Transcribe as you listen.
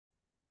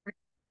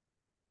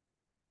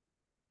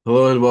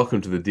Hello and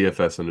welcome to the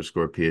DFS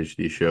underscore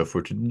PhD show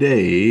for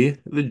today,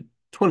 the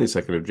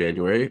 22nd of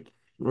January.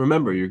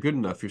 Remember, you're good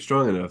enough, you're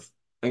strong enough.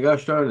 And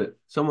gosh darn it,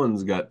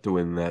 someone's got to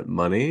win that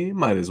money.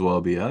 Might as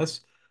well be us.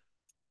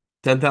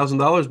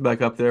 $10,000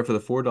 back up there for the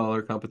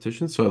 $4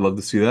 competition, so I'd love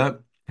to see that.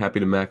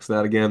 Happy to max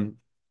that again.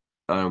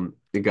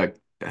 It got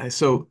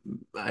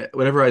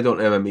whenever I don't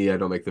MME, I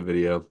don't make the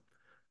video.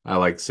 I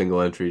like single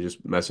entry,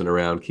 just messing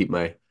around, keep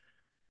my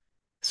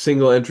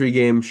single entry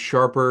game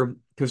sharper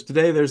because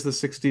today there's the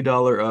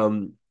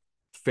 $60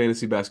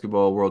 fantasy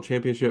basketball world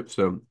championship,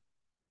 so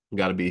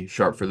got to be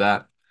sharp for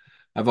that.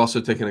 I've also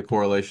taken a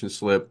correlation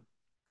slip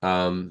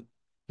um,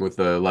 with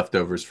the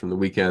leftovers from the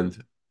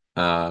weekend,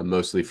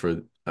 mostly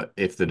for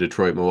if the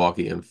Detroit,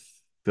 Milwaukee, and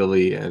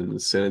Philly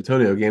and San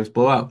Antonio games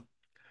blow out.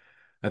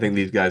 I think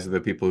these guys are the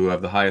people who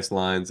have the highest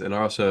lines and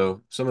are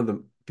also some of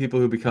the people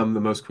who become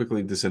the most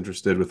quickly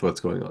disinterested with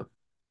what's going on.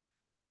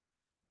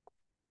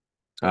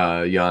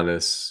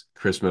 Giannis,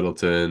 Chris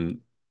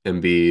Middleton,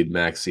 Embiid,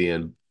 Maxey,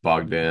 and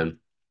Bogdan,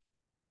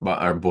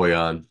 or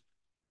Boyan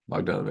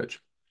Bogdanovic.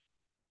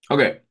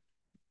 Okay,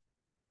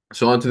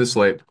 so on to the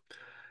slate.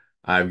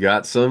 I've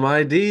got some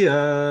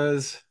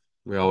ideas.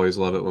 We always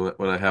love it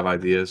when I have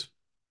ideas.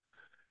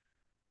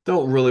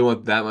 Don't really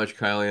want that much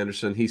Kyle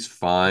Anderson. He's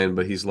fine,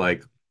 but he's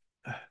like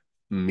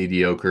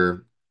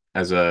mediocre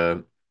as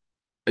a.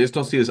 I just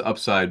don't see his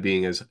upside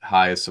being as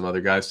high as some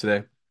other guys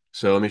today.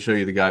 So let me show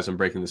you the guys I'm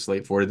breaking the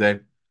slate for today.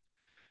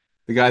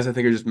 The guys I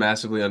think are just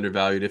massively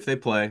undervalued if they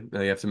play.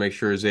 Now you have to make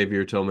sure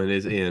Xavier Tillman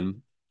is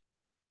in.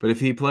 But if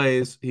he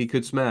plays, he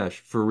could smash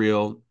for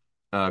real.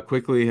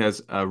 Quickly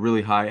has a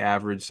really high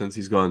average since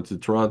he's gone to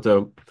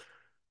Toronto.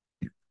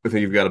 I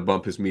think you've got to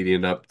bump his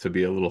median up to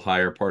be a little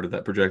higher part of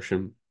that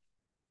projection.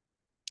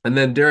 And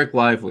then Derek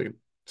Lively.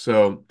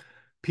 So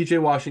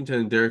PJ Washington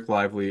and Derek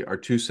Lively are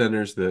two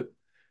centers that,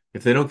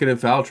 if they don't get in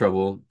foul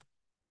trouble,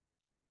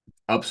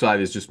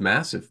 upside is just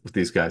massive with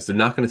these guys. They're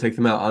not going to take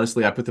them out.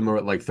 Honestly, I put them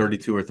at like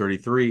 32 or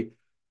 33.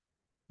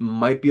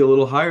 Might be a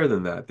little higher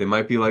than that. They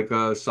might be like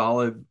a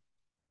solid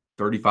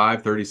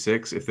 35,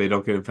 36 if they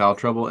don't get in foul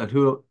trouble.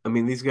 And I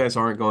mean, these guys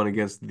aren't going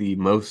against the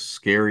most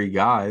scary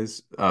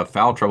guys,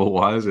 foul trouble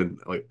wise, and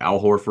like Al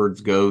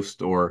Horford's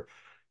ghost, or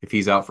if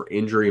he's out for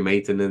injury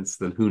maintenance,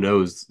 then who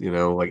knows,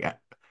 like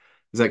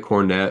is that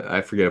Cornette?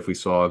 I forget if we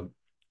saw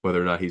whether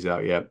or not he's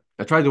out yet.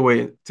 I tried to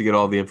wait to get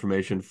all the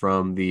information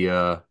from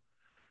the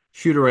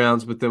shoot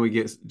arounds, but then we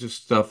get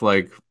just stuff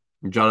like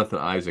Jonathan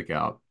Isaac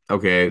out.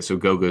 Okay, so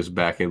Goga's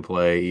back in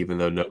play, even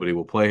though nobody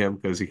will play him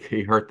because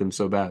he hurt them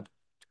so bad.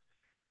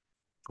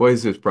 What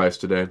is his price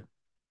today?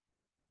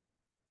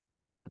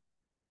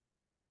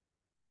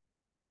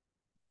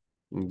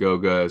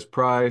 Goga's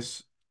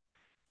price,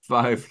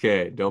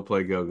 5K. Don't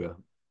play Goga.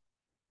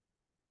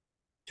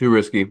 Too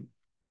risky.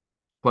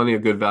 Plenty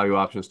of good value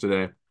options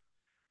today.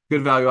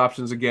 Good value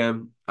options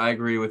again. I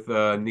agree with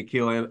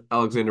Nikhil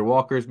Alexander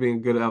Walker's being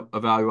a good a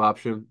value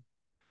option.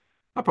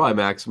 I'll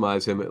probably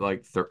maximize him at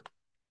like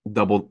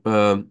double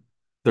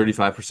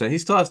 35%. He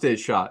still has to hit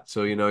shot.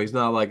 So, he's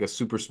not like a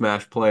super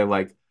smash play.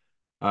 Like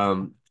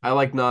I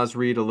like Nas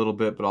Reed a little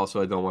bit, but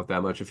also I don't want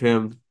that much of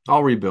him.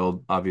 I'll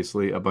rebuild,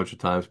 obviously, a bunch of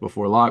times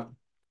before lock.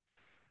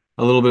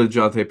 A little bit of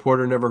Jontay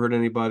Porter never hurt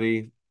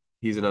anybody.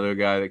 He's another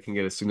guy that can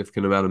get a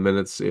significant amount of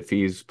minutes if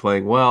he's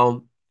playing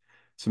well.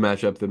 It's a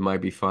matchup that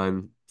might be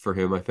fine for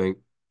him, I think.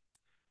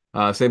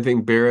 Same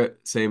thing, Barrett,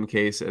 same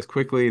case as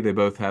Quickly. They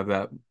both have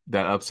that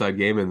upside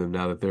game in them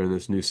now that they're in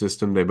this new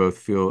system. They both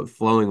feel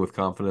flowing with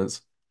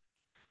confidence.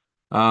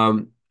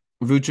 Um,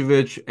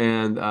 Vucevic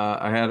and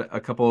I had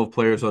a couple of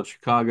players on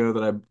Chicago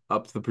that I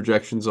upped the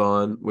projections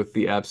on with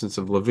the absence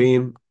of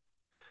Levine.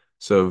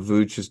 So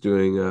Vuce is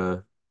doing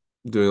a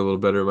little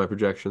better in my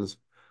projections.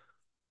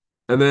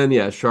 And then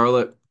yeah,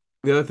 Charlotte.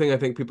 The other thing I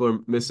think people are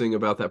missing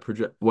about that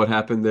project, what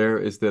happened there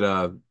is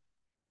that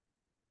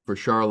for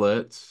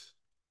Charlotte,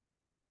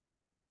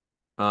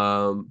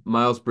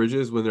 Miles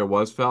Bridges, when there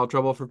was foul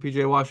trouble for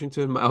PJ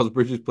Washington, Miles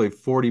Bridges played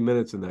 40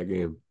 minutes in that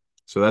game.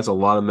 So that's a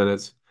lot of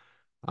minutes.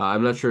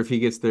 I'm not sure if he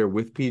gets there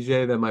with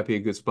PJ. That might be a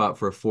good spot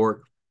for a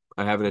fork.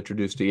 I haven't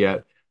introduced it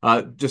yet.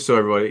 Just so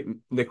everybody,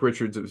 Nick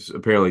Richards is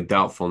apparently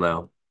doubtful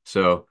now.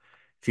 So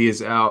if he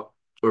is out,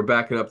 we're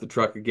backing up the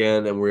truck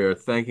again, and we're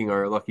thanking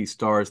our lucky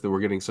stars that we're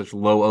getting such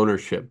low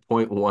ownership,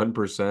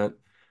 0.1%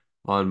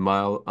 on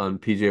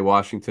PJ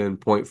Washington,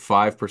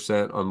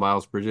 0.5% on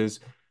Miles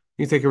Bridges.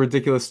 You take a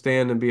ridiculous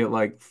stand and be at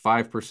like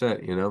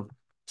 5%.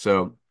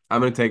 So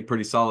I'm going to take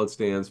pretty solid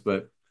stands,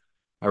 but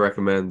I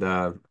recommend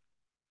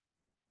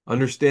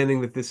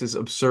understanding that this is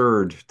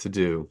absurd to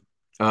do.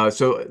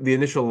 So the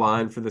initial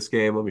line for this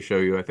game, let me show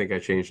you. I think I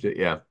changed it.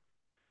 Yeah.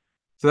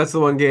 So that's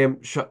the one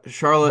game.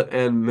 Charlotte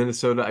and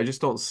Minnesota, I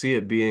just don't see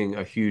it being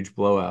a huge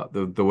blowout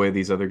the way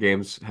these other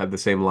games had the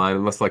same line,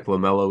 unless like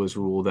LaMelo is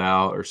ruled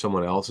out or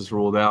someone else is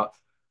ruled out.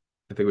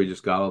 I think we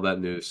just got all that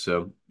news.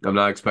 So I'm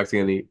not expecting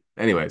any.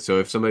 Anyway, so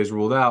if somebody's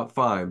ruled out,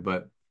 fine.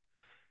 But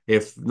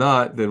if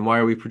not, then why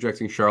are we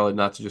projecting Charlotte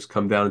not to just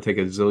come down and take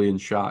a zillion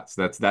shots?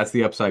 That's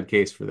the upside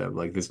case for them.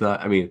 Like, it's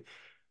not, I mean,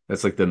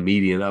 that's like the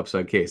median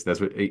upside case.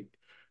 That's what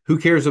Who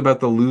cares about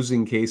the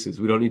losing cases?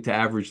 We don't need to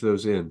average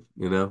those in,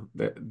 you know?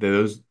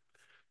 Those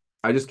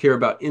I just care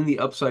about in the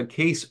upside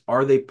case,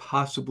 are they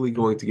possibly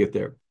going to get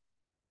there?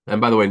 And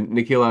by the way,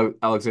 Nikhil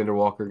Alexander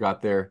Walker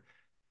got there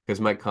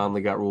because Mike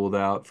Conley got ruled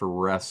out for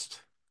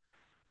rest.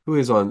 Who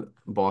is on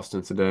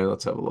Boston today?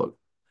 Let's have a look.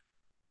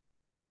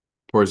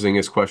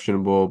 Porzingis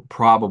questionable,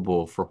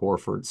 probable for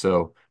Horford.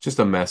 So just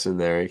a mess in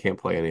there. You can't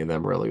play any of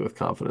them really with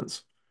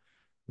confidence.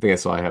 I think I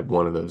saw I have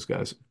one of those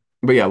guys.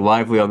 But yeah,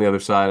 Lively on the other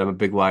side. I'm a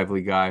big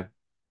Lively guy.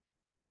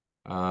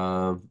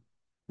 Um,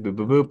 boop,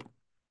 boop, boop.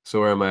 So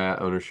where am I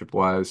at ownership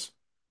wise?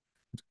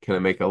 Can I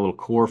make a little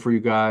core for you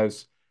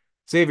guys?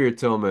 Xavier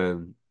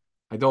Tillman.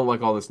 I don't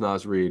like all this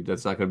Nas Reed.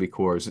 That's not going to be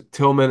cores.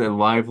 Tillman and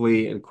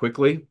Lively and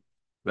Quickly.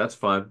 That's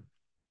fine.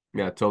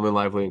 Yeah, Tillman,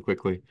 Lively, and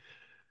Quickly.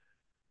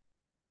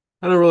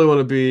 I don't really want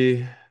to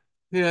be.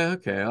 Yeah,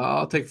 okay.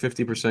 I'll take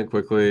 50%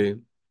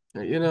 Quickly.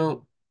 You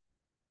know,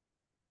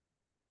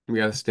 we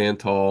got to stand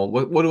tall.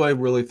 What do I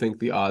really think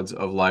the odds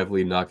of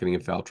Lively not getting in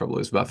foul trouble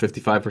is? About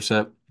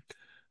 55%.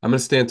 I'm going to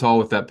stand tall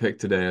with that pick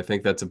today. I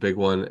think that's a big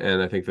one,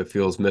 and I think the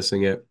field's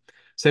missing it.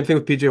 Same thing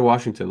with PJ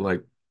Washington.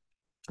 Like,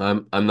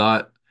 I'm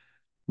not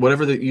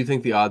whatever that you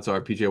think the odds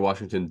are, PJ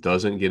Washington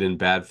doesn't get in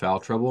bad foul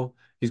trouble.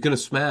 He's going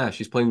to smash.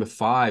 He's playing with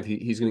five.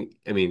 He's going to,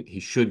 I mean,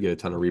 he should get a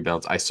ton of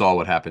rebounds. I saw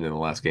what happened in the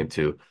last game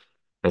too.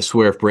 I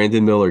swear, if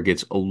Brandon Miller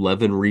gets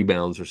 11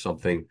 rebounds or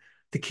something,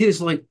 the kid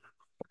is like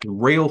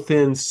rail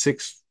thin,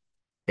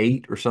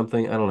 6'8" or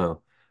something. I don't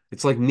know.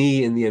 It's like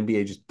me in the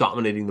NBA just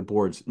dominating the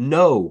boards.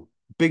 No,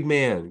 big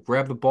man,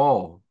 grab the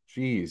ball.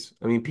 Jeez.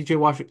 I mean, PJ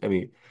Washington, I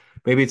mean,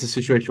 maybe it's a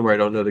situation where I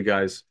don't know the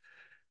guys'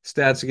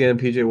 stats again.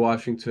 PJ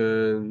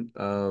Washington,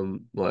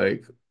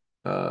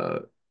 uh,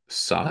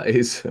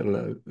 size, I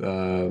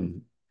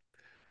don't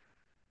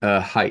know,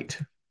 height,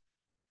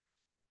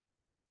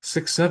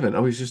 6'7".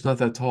 Oh, he's just not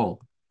that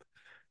tall.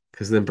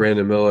 Because then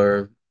Brandon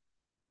Miller,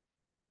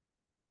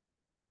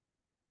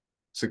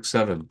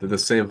 6'7". They're the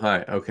same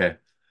height. Okay.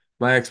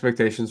 My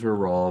expectations were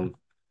wrong.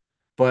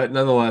 But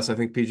nonetheless, I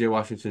think PJ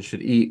Washington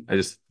should eat. I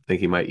just think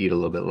he might eat a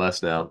little bit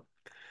less now.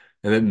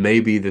 And then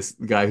maybe this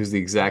guy who's the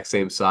exact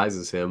same size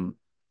as him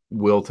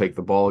will take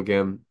the ball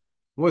again.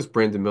 What was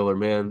Brandon Miller,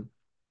 man?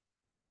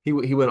 He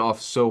went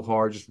off so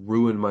hard, just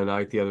ruined my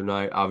night the other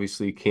night.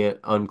 Obviously, you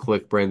can't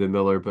unclick Brandon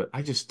Miller, but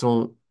I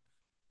don't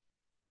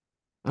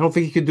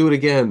think he could do it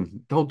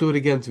again. Don't do it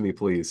again to me,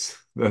 please.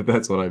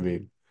 That's what I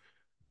mean.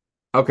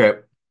 Okay.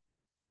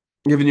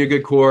 Giving you a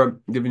good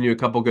core, giving you a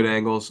couple good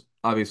angles.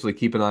 Obviously,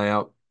 keep an eye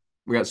out.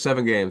 We got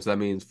 7 games. That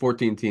means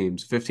 14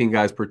 teams, 15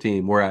 guys per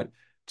team. We're at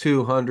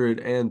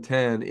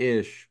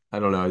 210-ish. I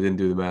don't know. I didn't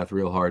do the math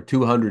real hard.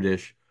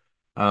 200-ish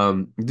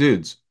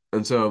dudes.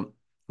 And so,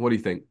 what do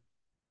you think?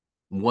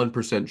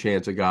 1%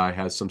 chance a guy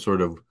has some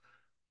sort of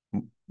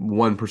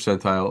 1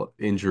 percentile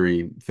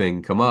injury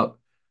thing come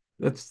up.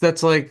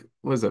 That's like,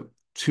 what is it?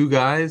 2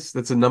 guys?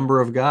 That's a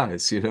number of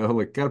guys,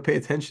 like gotta pay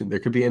attention. There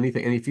could be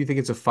anything. And if you think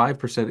it's a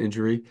 5%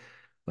 injury,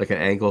 like an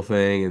ankle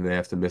thing, and they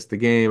have to miss the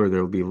game or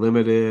they'll be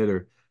limited,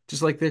 or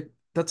just like that,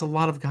 that's a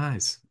lot of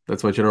guys.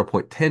 That's my general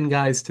point. 10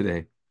 guys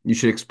today. You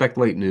should expect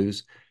late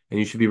news and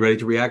you should be ready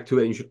to react to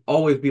it. And you should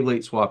always be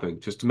late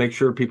swapping, just to make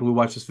sure people who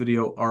watch this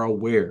video are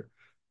aware.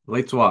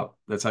 Late swap.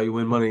 That's how you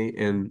win money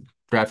in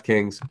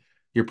DraftKings.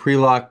 Your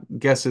pre-lock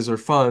guesses are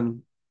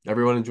fun.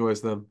 Everyone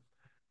enjoys them.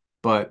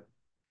 But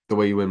the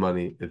way you win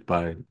money is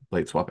by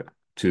late swapping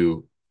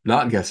to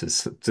not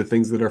guesses, to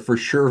things that are for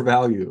sure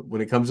value.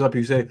 When it comes up,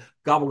 you say,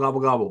 gobble,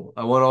 gobble, gobble.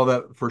 I want all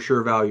that for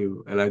sure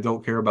value, and I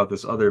don't care about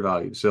this other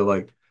value. So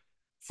like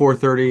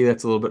 4:30,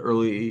 that's a little bit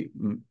early.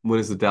 When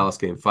is the Dallas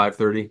game?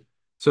 5:30.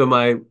 So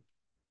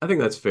I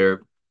think that's fair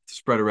to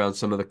spread around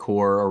some of the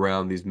core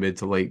around these mid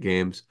to late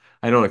games.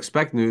 I don't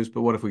expect news,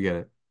 but what if we get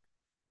it?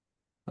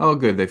 Oh,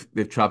 good.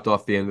 They've chopped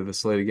off the end of the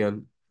slate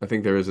again. I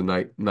think there is a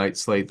night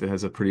slate that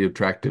has a pretty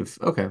attractive.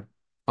 Okay,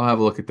 I'll have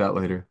a look at that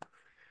later.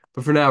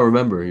 But for now,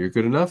 remember, you're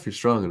good enough, you're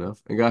strong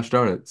enough, and gosh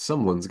darn it,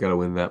 someone's got to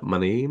win that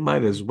money.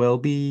 Might as well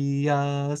be us.